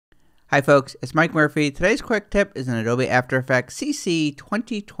Hi folks, it's Mike Murphy. Today's quick tip is in Adobe After Effects CC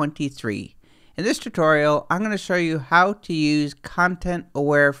 2023. In this tutorial, I'm going to show you how to use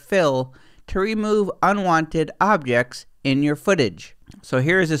content-aware fill to remove unwanted objects in your footage. So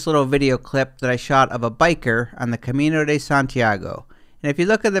here's this little video clip that I shot of a biker on the Camino de Santiago. And if you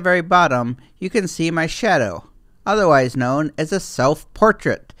look at the very bottom, you can see my shadow, otherwise known as a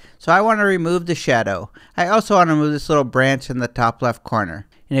self-portrait. So I want to remove the shadow. I also want to remove this little branch in the top left corner.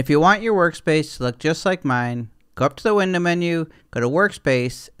 And if you want your workspace to look just like mine, go up to the window menu, go to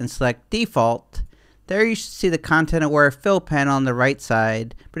Workspace, and select Default. There you should see the Content Aware Fill panel on the right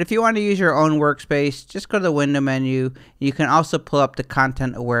side. But if you want to use your own workspace, just go to the window menu. You can also pull up the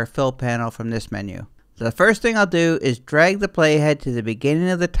Content Aware Fill panel from this menu. So the first thing I'll do is drag the playhead to the beginning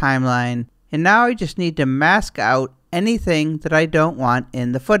of the timeline. And now I just need to mask out anything that I don't want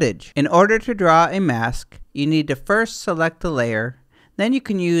in the footage. In order to draw a mask, you need to first select the layer. Then you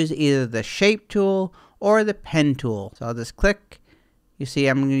can use either the shape tool or the pen tool. So I'll just click. You see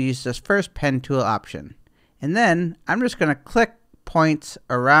I'm going to use this first pen tool option. And then I'm just going to click points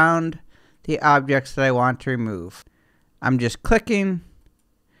around the objects that I want to remove. I'm just clicking.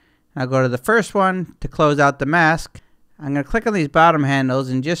 I'll go to the first one to close out the mask. I'm going to click on these bottom handles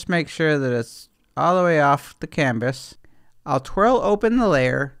and just make sure that it's all the way off the canvas. I'll twirl open the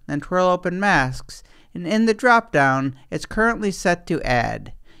layer, then twirl open masks. And in the drop down, it's currently set to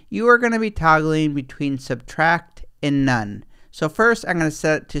add. You are going to be toggling between subtract and none. So first I'm going to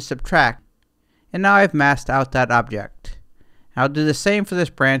set it to subtract. And now I've masked out that object. I'll do the same for this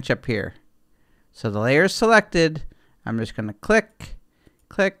branch up here. So the layer is selected. I'm just going to click,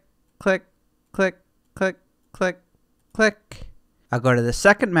 click, click, click, click, click, click. I'll go to the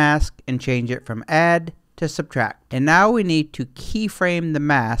second mask and change it from add to subtract. And now we need to keyframe the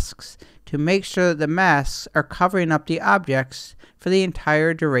masks to make sure that the masks are covering up the objects for the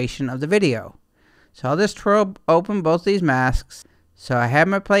entire duration of the video. So I'll just twirl open both these masks. So I have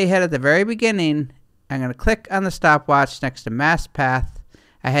my playhead at the very beginning. I'm going to click on the stopwatch next to mask path.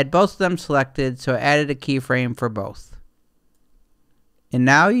 I had both of them selected, so I added a keyframe for both. And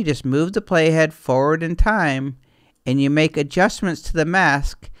now you just move the playhead forward in time and you make adjustments to the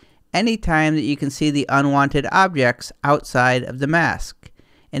mask anytime that you can see the unwanted objects outside of the mask.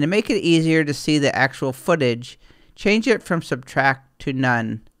 And to make it easier to see the actual footage, change it from subtract to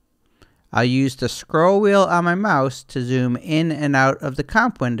none. I'll use the scroll wheel on my mouse to zoom in and out of the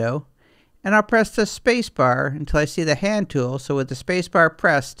comp window, and I'll press the space bar until I see the hand tool, so with the space bar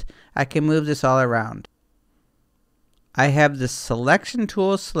pressed, I can move this all around. I have the selection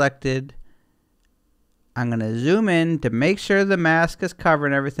tool selected. I'm going to zoom in to make sure the mask is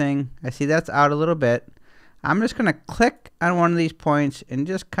covering everything. I see that's out a little bit. I'm just going to click on one of these points and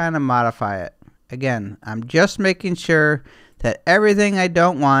just kind of modify it. Again, I'm just making sure that everything I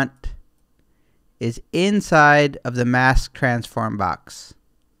don't want is inside of the mask transform box.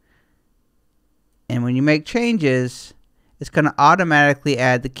 And when you make changes, it's going to automatically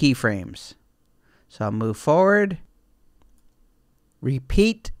add the keyframes. So I'll move forward,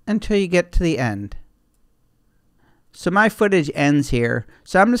 repeat until you get to the end. So my footage ends here,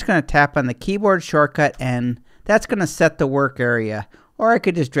 so I'm just going to tap on the keyboard shortcut N. That's going to set the work area, or I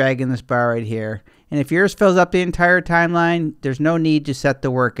could just drag in this bar right here. And if yours fills up the entire timeline, there's no need to set the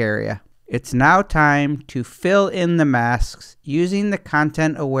work area. It's now time to fill in the masks using the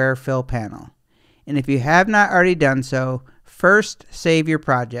Content Aware Fill panel. And if you have not already done so, first save your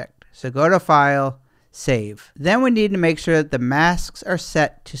project. So go to File, Save. Then we need to make sure that the masks are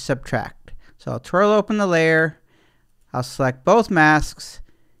set to subtract. So I'll twirl open the layer. I'll select both masks,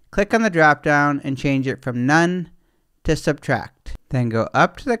 click on the drop down and change it from none to subtract. Then go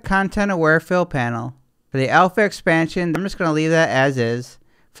up to the Content Aware Fill panel. For the alpha expansion, I'm just going to leave that as is.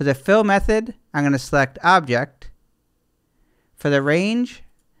 For the fill method, I'm going to select object. For the range,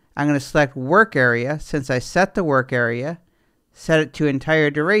 I'm going to select work area since I set the work area. Set it to entire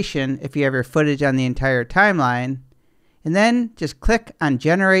duration if you have your footage on the entire timeline. And then just click on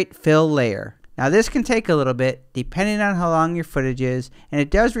generate fill layer. Now this can take a little bit depending on how long your footage is, and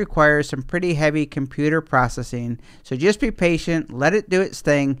it does require some pretty heavy computer processing, so just be patient, let it do its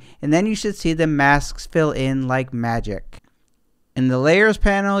thing, and then you should see the masks fill in like magic. In the layers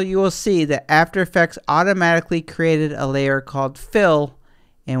panel you will see that After Effects automatically created a layer called fill,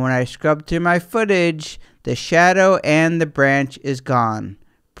 and when I scrub through my footage, the shadow and the branch is gone.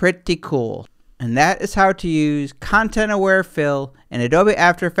 Pretty cool. And that is how to use Content Aware Fill in Adobe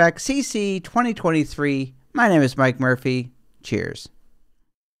After Effects CC 2023. My name is Mike Murphy. Cheers.